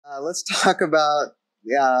let's talk about,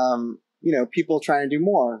 people trying to do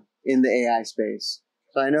more in the AI space.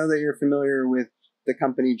 So I know that you're familiar with the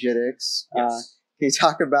company JITX. Yes. Can you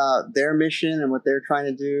talk about their mission and what they're trying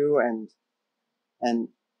to do and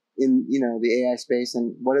in, the AI space,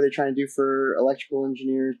 and what are they trying to do for electrical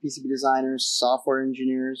engineers, PCB designers, software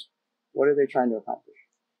engineers? What are they trying to accomplish?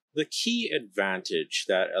 The key advantage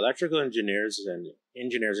that electrical engineers and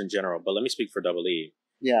engineers in general, but let me speak for EE,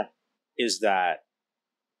 Yeah. is that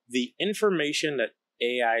the information that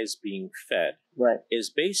AI is being fed Right. is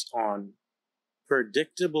based on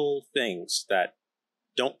predictable things that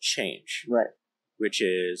don't change, Right. which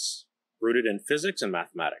is rooted in physics and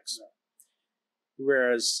mathematics. Right.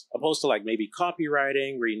 Whereas opposed to like maybe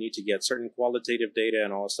copywriting, where you need to get certain qualitative data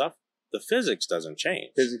and all that stuff, the physics doesn't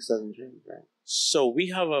change. Physics doesn't change, right? So we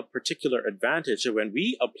have a particular advantage that when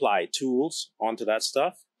we apply tools onto that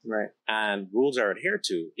stuff, right, and rules are adhered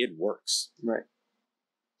to, it works. Right.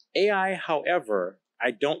 AI, however,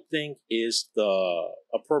 I don't think is the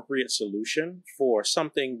appropriate solution for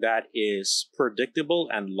something that is predictable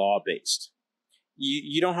and law-based.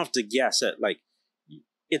 You don't have to guess at, like,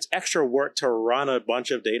 it's extra work to run a bunch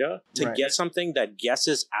of data to right. get something that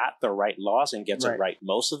guesses at the right laws and gets right. it right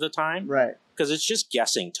most of the time. Right. Because it's just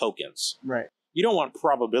guessing tokens. Right. You don't want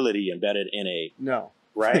probability embedded in a... No.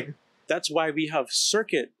 Right? That's why we have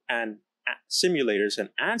circuit and simulators and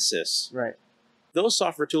ANSYS. Right. Those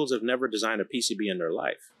software tools have never designed a PCB in their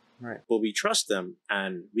life. Right. But we trust them,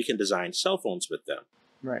 and we can design cell phones with them.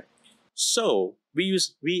 Right. So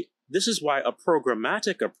this is why a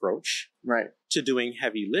programmatic approach right. to doing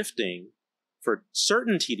heavy lifting for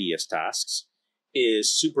certain tedious tasks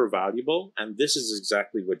is super valuable, and this is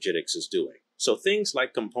exactly what JITX is doing. So things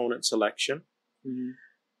like component selection, mm-hmm.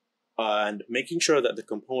 and making sure that the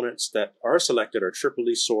components that are selected are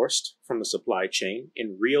triply sourced from the supply chain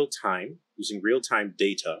in real time, using real-time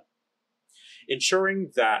data,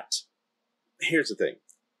 ensuring that, here's the thing,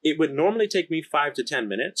 it would normally take me 5 to 10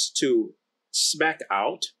 minutes to spec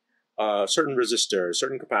out certain resistors,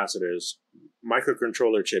 certain capacitors,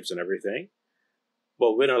 microcontroller chips and everything.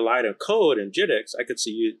 But with a line of code in JITX, I could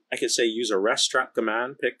say use a rest strap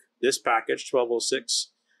command, pick this package,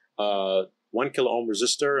 1206, 1 kilo ohm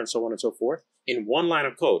resistor, and so on and so forth. In one line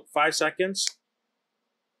of code, 5 seconds,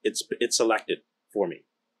 it's selected for me.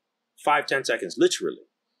 5-10 seconds, literally.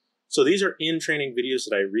 So these are in-training videos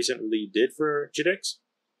that I recently did for JITX,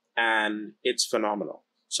 and it's phenomenal.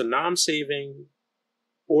 So now I'm saving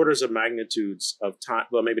orders of magnitudes of time.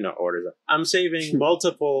 Well, maybe not orders. I'm saving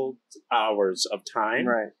multiple hours of time.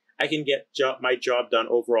 Right. I can get my job done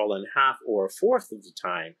overall in half or a fourth of the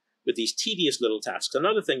time with these tedious little tasks.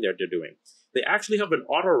 Another thing that they're doing, they actually have an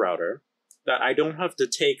auto router that I don't have to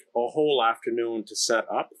take a whole afternoon to set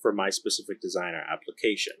up for my specific designer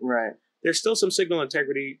application. Right. There's still some signal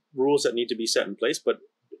integrity rules that need to be set in place, but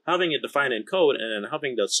having it defined in code and then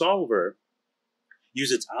having the solver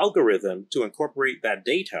use its algorithm to incorporate that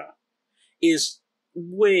data is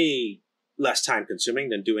way less time consuming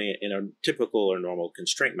than doing it in a typical or normal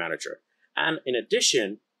constraint manager. And in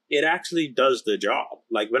addition, it actually does the job.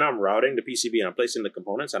 Like when I'm routing the PCB and I'm placing the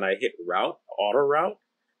components and I hit route, auto route,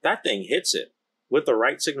 that thing hits it with the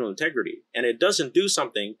right signal integrity. And it doesn't do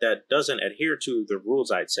something that doesn't adhere to the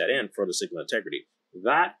rules I'd set in for the signal integrity.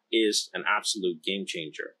 That is an absolute game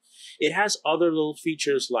changer. It has other little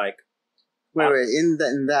features like, Wait, in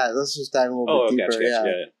that, let's just dive a little bit deeper.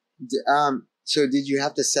 Yeah. So did you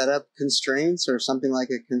have to set up constraints or something like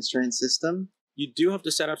a constraint system? You do have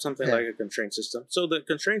to set up something like a constraint system. So the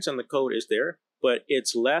constraints on the code is there, but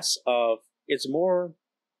it's more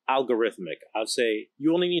algorithmic. I'd say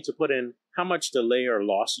you only need to put in how much delay or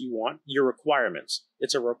loss you want, your requirements.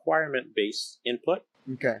 It's a requirement-based input.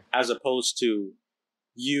 Okay. As opposed to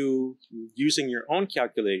you using your own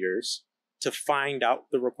calculators to find out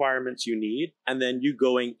the requirements you need, and then you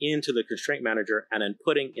going into the constraint manager and then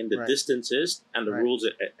putting in the distances and the rules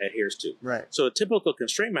it adheres to. Right. So a typical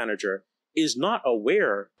constraint manager is not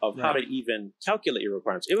aware of how to even calculate your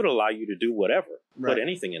requirements. It would allow you to do whatever, put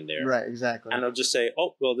anything in there. Right, exactly. And it'll just say,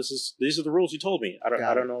 oh, well, these are the rules you told me. I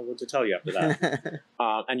don't know what to tell you after that.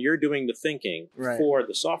 And you're doing the thinking for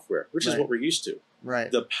the software, which is what we're used to.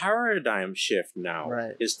 Right. The paradigm shift now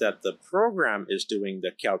is that the program is doing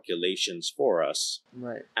the calculations for us.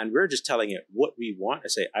 Right. And we're just telling it what we want. I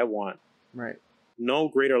say, I want no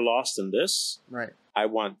greater loss than this. Right. I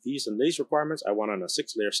want these and these requirements. I want on a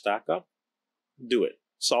 6-layer stack up. Do it.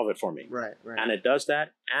 Solve it for me. Right. And it does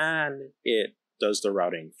that, and it does the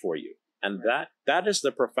routing for you. And that is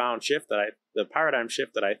the profound shift the paradigm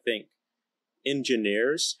shift that I think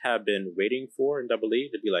engineers have been waiting for in EE,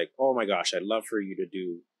 to be like, oh my gosh, I'd love for you to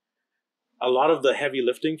do a lot of the heavy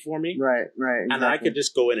lifting for me. Right. Exactly. And I could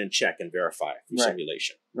just go in and check and verify through Right.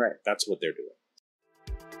 simulation. Right. That's what they're doing.